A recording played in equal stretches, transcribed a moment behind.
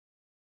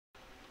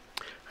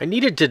I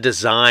needed to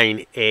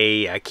design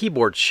a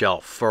keyboard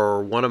shelf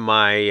for one of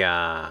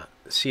my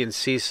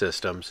CNC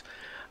systems,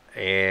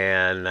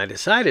 and I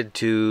decided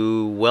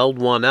to weld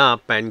one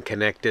up and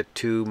connect it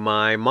to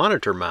my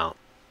monitor mount.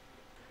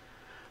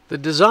 The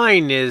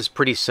design is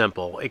pretty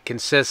simple. It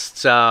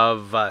consists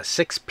of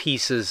 6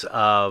 pieces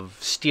of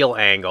steel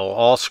angle,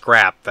 all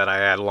scrap that I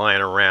had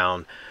lying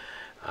around.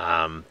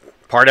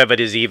 Part of it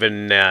is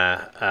even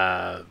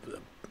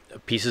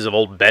pieces of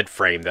old bed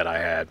frame that I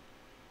had.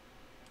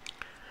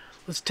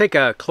 Let's take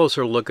a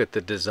closer look at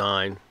the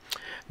design.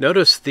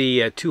 Notice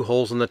the 2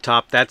 holes in the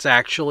top. That's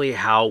actually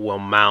how we'll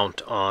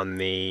mount on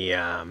the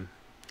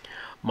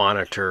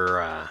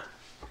monitor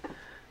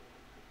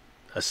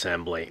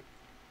assembly.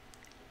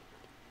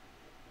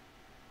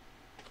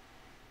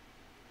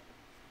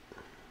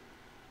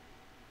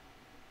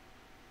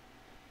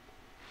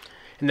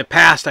 In the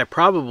past, I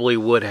probably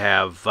would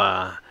have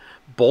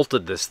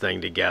bolted this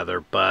thing together,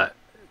 but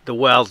the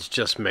welds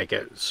just make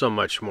it so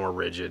much more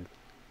rigid.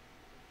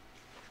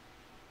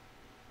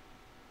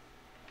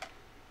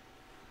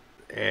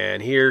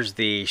 And here's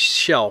the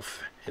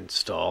shelf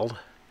installed.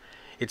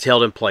 It's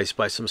held in place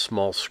by some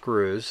small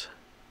screws.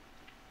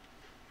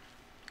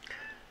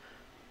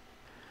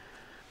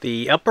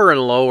 The upper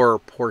and lower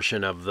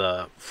portion of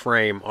the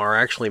frame are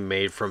actually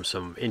made from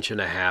some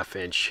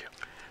 1.5-inch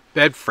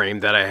bed frame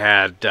that I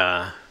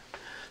had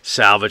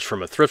salvaged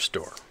from a thrift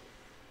store.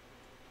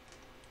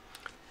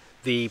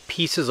 The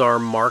pieces are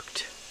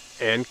marked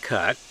and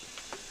cut.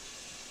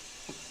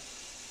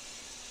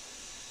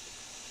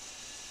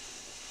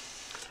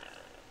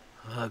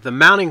 The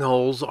mounting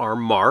holes are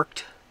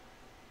marked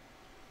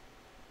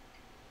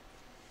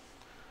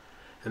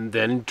and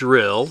then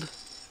drilled.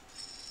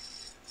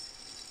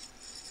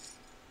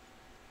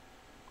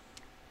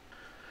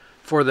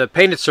 For the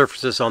painted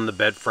surfaces on the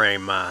bed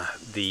frame,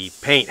 the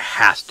paint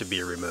has to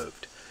be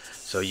removed.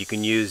 So you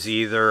can use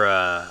either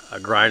a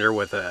grinder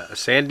with a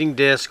sanding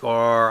disc,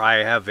 or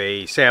I have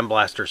a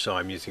sandblaster, so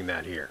I'm using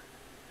that here.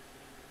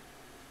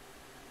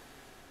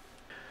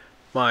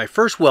 My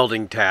first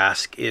welding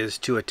task is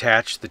to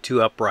attach the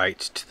 2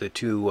 uprights to the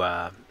 2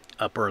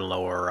 upper and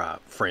lower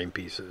frame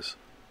pieces.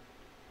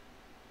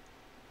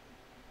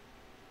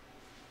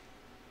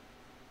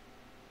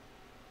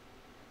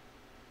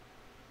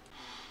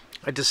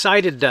 I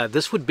decided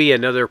this would be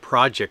another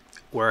project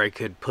where I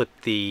could put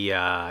the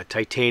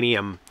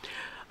Titanium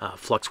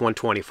Flux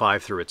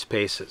 125 through its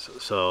paces.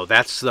 So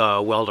that's the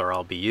welder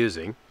I'll be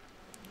using.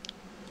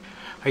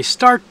 I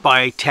start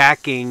by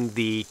tacking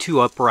the 2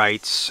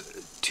 uprights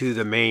to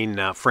the main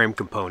frame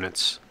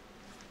components.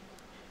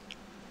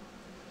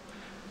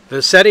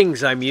 The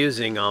settings I'm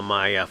using on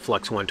my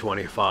Flux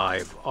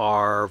 125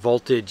 are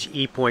voltage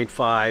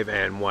E.5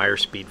 and wire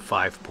speed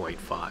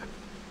 5.5.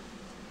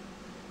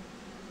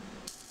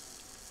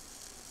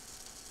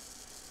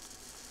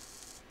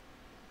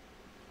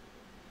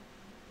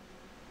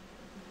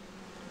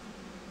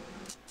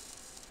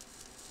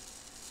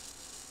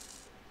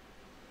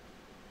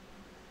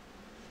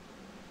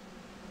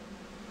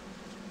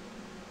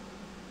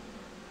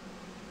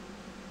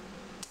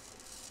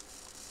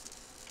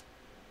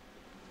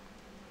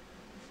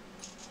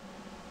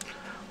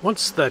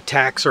 Once the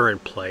tacks are in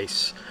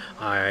place,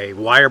 I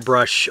wire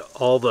brush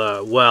all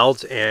the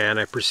welds and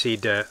I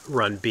proceed to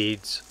run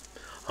beads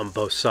on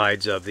both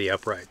sides of the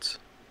uprights.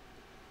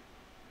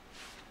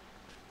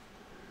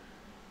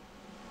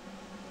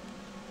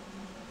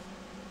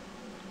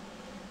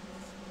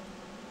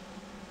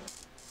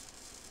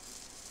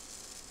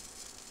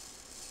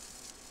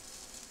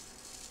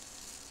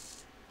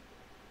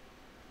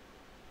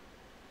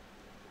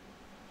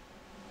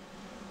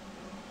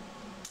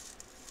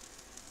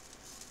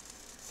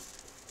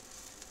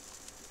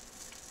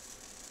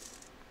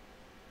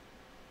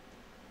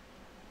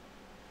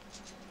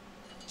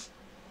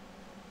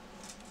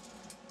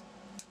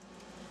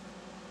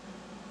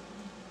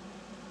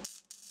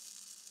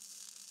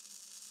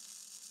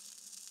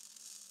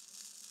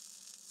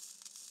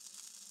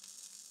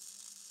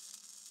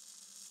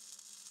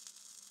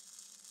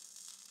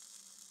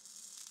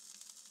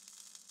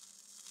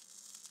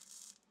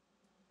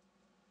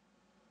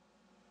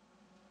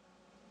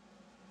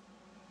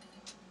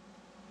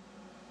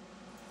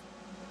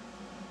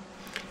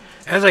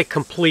 As I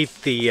complete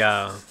the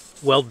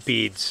weld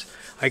beads,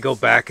 I go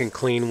back and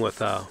clean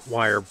with a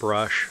wire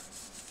brush.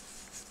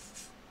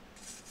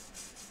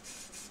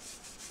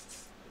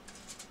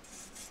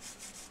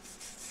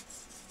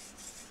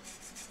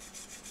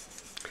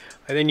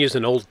 I then use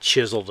an old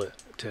chisel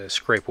to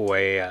scrape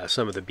away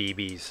some of the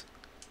BBs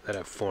that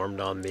have formed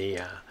on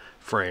the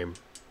frame.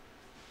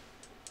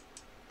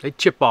 They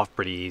chip off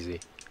pretty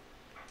easy.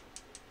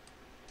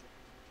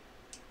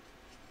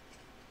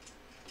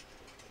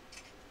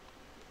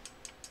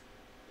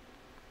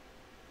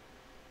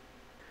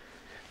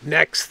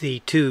 Next,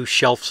 the 2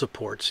 shelf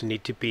supports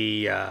need to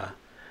be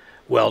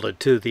welded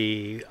to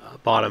the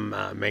bottom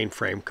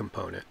mainframe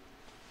component.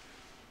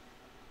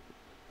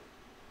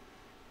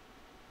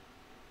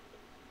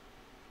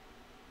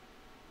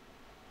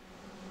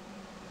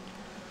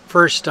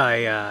 First,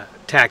 I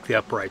tack the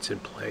uprights in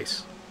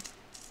place.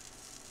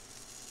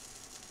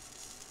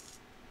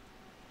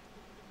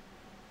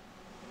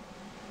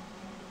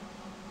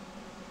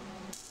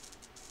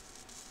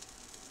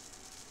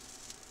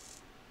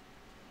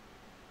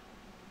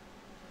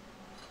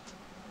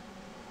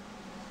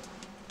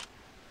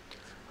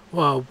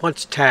 Well,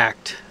 once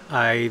tacked,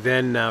 I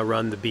then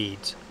run the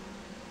beads.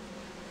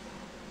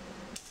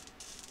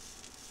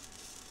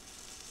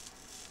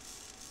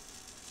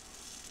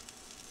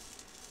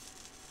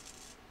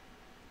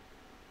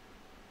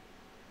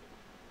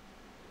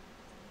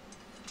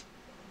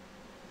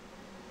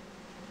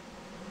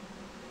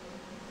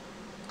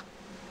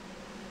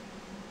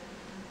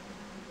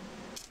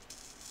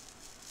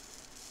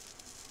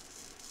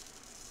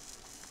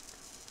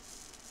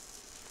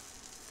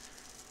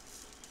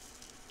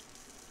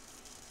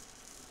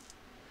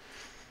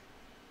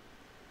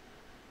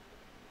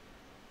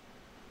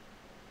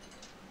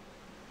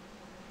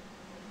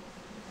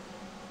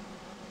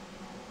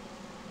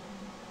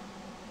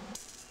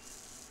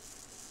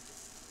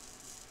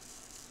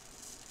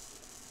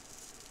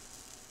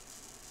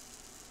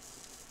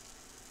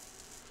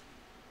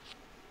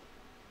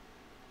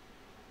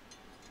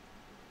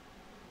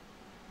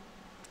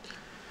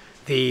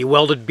 The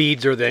welded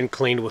beads are then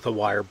cleaned with a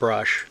wire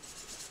brush.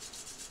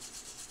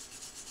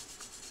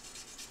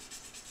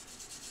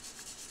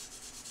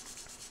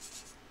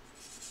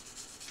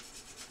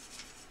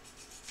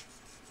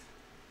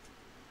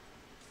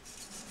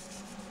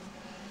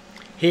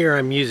 Here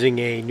I'm using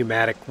a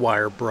pneumatic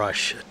wire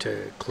brush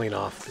to clean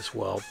off this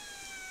weld.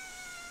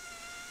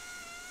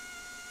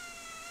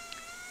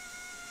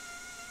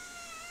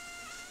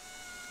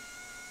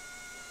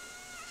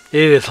 It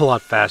is a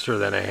lot faster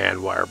than a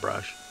hand wire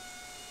brush.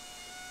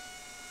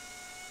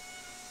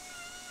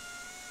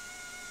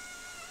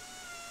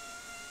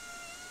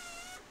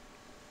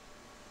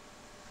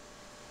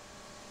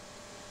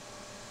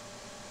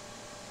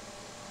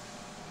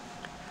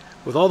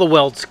 With all the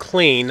welds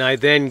clean, I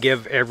then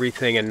give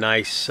everything a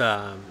nice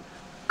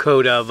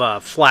coat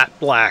of flat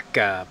black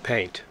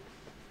paint.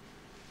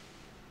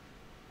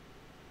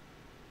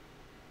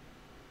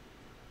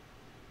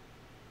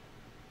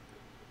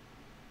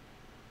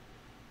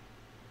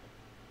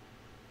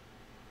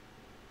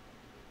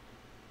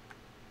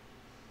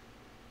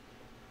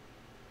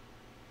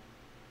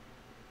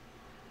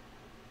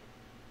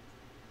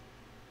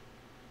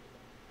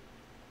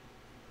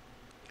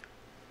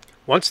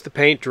 Once the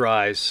paint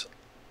dries,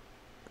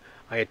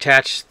 I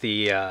attach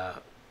the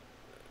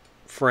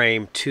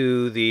frame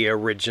to the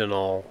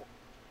original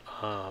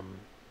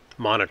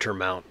monitor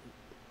mount.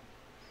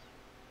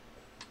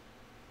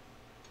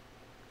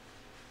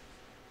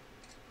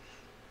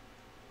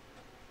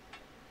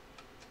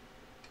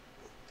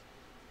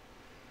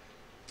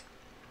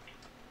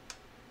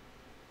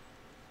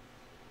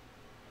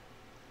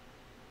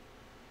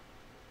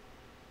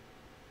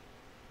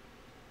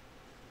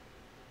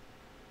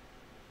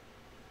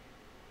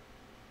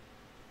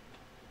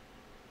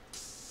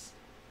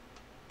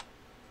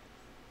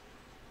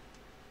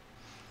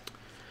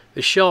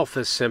 The shelf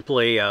is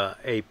simply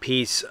a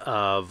piece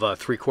of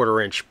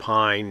 3/4 inch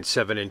pine,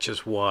 7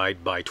 inches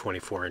wide by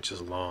 24 inches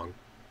long.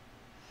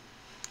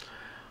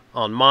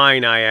 On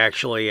mine, I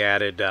actually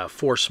added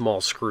 4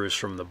 small screws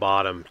from the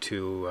bottom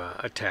to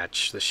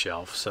attach the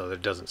shelf so that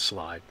it doesn't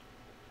slide.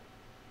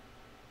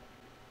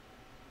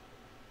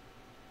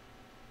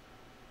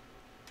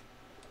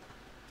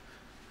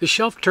 The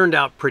shelf turned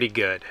out pretty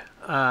good.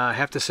 I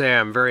have to say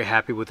I'm very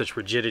happy with its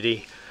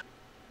rigidity.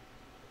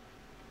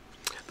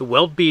 The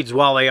weld beads,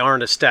 while they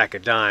aren't a stack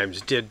of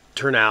dimes, did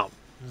turn out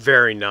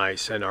very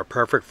nice and are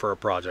perfect for a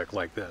project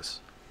like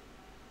this.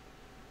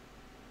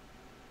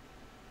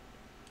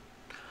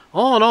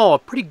 All in all, a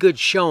pretty good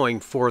showing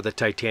for the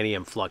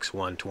Titanium Flux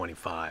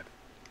 125.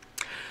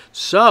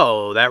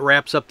 So that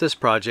wraps up this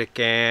project,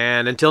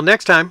 and until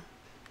next time.